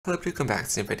Hello, welcome back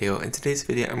to a new video. In today's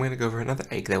video, I'm going to go over another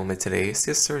egg that went mid today. Let's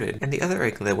get started. And the other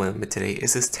egg that went mid today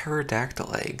is this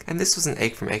pterodactyl egg. And this was an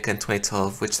egg from egg hunt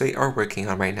 2012, which they are working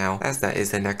on right now, as that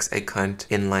is the next egg hunt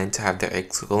in line to have their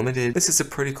eggs go limited. This is a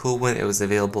pretty cool one. It was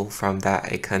available from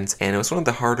that egg hunt, and it was one of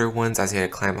the harder ones as you had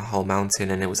to climb a whole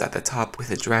mountain, and it was at the top with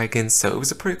a dragon, so it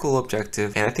was a pretty cool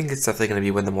objective, and I think it's definitely going to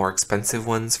be one of the more expensive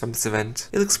ones from this event.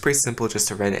 It looks pretty simple, just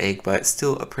a red egg, but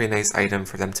still a pretty nice item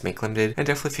for them to make limited, and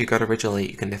definitely if you got originally,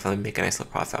 you can definitely make a nice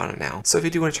little profit on it now. So if you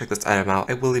do want to check this item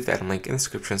out, I will leave the item link in the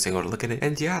description so you can go to look at it.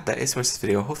 And yeah, that is so much for this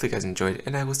video. Hopefully you guys enjoyed,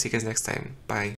 and I will see you guys next time. Bye.